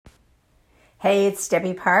Hey, it's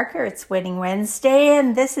Debbie Parker. It's Winning Wednesday,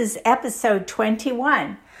 and this is episode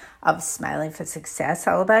 21 of Smiling for Success,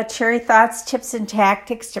 all about sharing thoughts, tips, and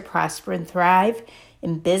tactics to prosper and thrive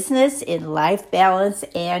in business, in life balance,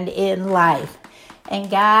 and in life.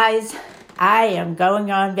 And guys, I am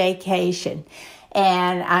going on vacation,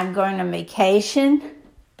 and I'm going on vacation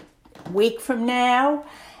a week from now,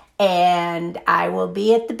 and I will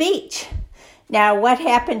be at the beach. Now, what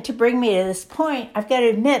happened to bring me to this point? I've got to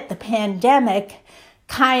admit, the pandemic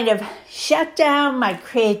kind of shut down my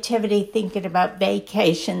creativity thinking about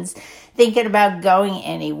vacations, thinking about going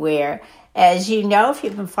anywhere. As you know, if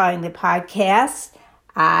you've been following the podcast,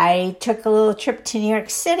 I took a little trip to New York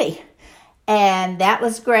City, and that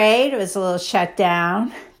was great. It was a little shut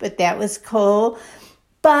down, but that was cool.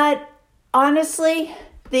 But honestly,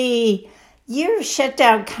 the year of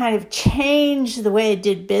shutdown kind of changed the way I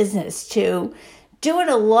did business to doing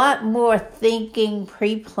a lot more thinking,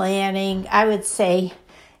 pre-planning. I would say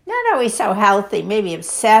not always so healthy, maybe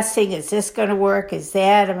obsessing. Is this going to work? Is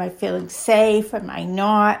that? Am I feeling safe? Am I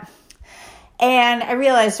not? And I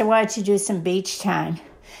realized I wanted to do some beach time.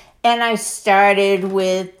 And I started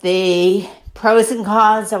with the pros and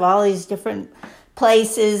cons of all these different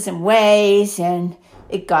places and ways, and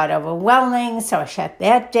it got overwhelming, so I shut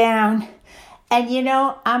that down. And you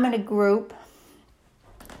know, I'm in a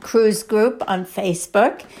cruise group on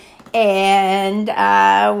Facebook, and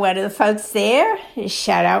one of the folks there,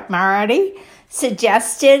 shout out Marty,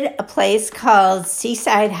 suggested a place called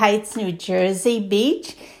Seaside Heights, New Jersey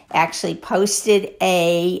Beach, actually posted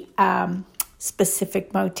a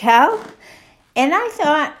specific motel. And I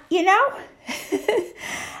thought, you know,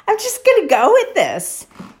 I'm just going to go with this.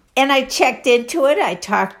 And I checked into it. I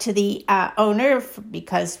talked to the owner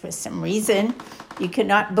because for some reason you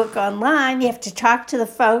cannot book online. You have to talk to the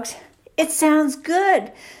folks. It sounds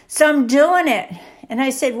good. So I'm doing it. And I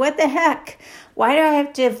said, what the heck? Why do I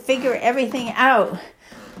have to figure everything out?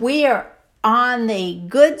 We are on the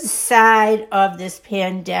good side of this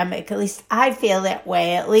pandemic. At least I feel that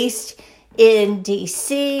way. At least in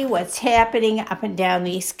D.C., what's happening up and down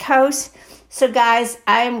the East Coast. So guys,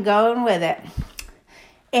 I am going with it.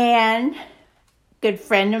 And a good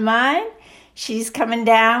friend of mine, she's coming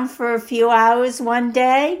down for a few hours one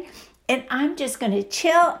day, and I'm just going to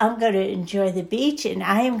chill. I'm going to enjoy the beach, and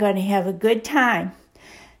I am going to have a good time.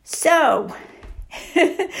 So,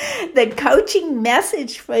 the coaching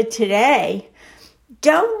message for today,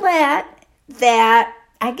 don't let that,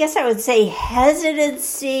 I guess I would say,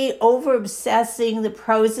 hesitancy, over-obsessing the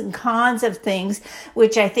pros and cons of things,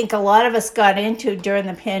 which I think a lot of us got into during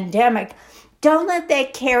the pandemic. Don't let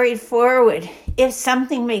that carry forward. If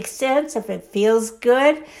something makes sense, if it feels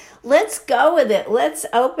good, let's go with it. Let's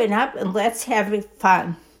open up and let's have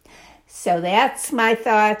fun. So that's my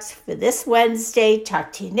thoughts for this Wednesday.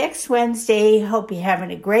 Talk to you next Wednesday. Hope you're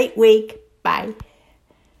having a great week. Bye.